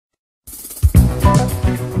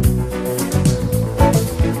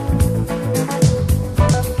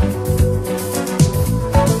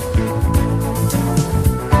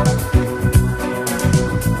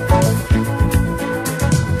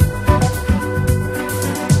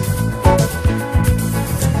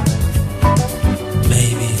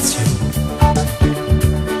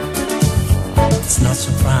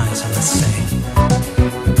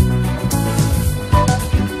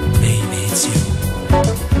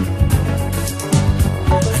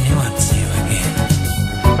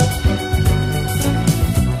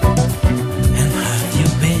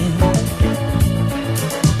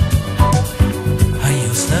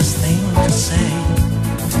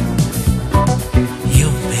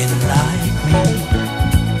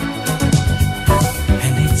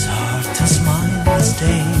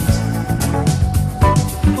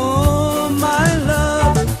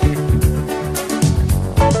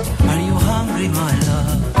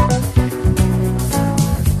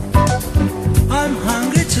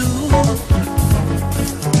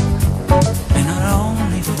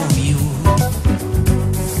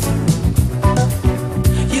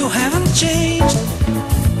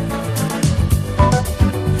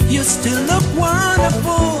You still look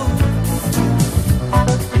wonderful.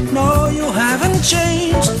 No, you haven't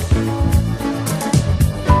changed.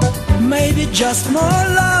 Maybe just more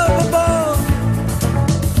lovable.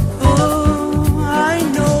 Oh, I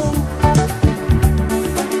know.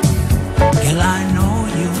 Girl, I know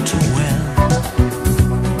you too well.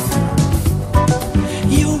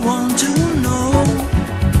 You want to know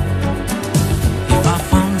if I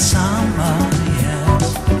found somebody else.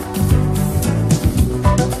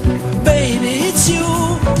 Baby, it's you.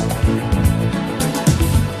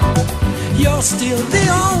 You're still the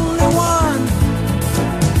only one.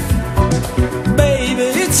 Baby,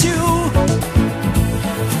 it's you.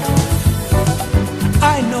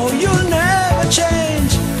 I know you'll never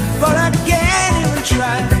change, but I can't even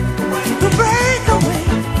try to break away.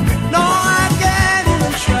 No, I can't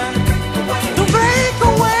even try to break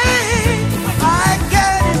away. I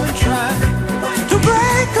can't even try to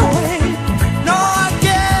break away. No, I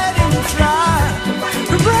can't even try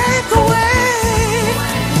to break away.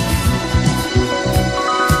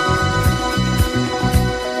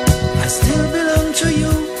 I still belong to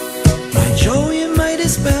you, my joy and my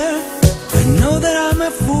despair. I know that I'm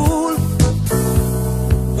a fool,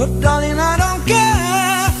 but darling, I don't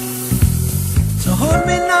care. So hold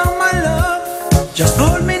me now, my love. Just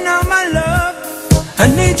hold me now, my love. I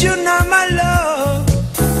need you now, my love.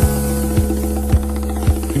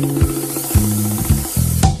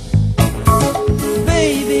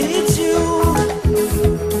 Baby, it's you.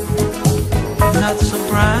 I'm not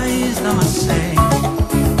surprised, I must say.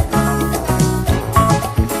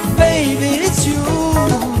 Baby, it's you.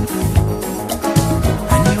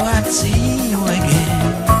 I knew I'd see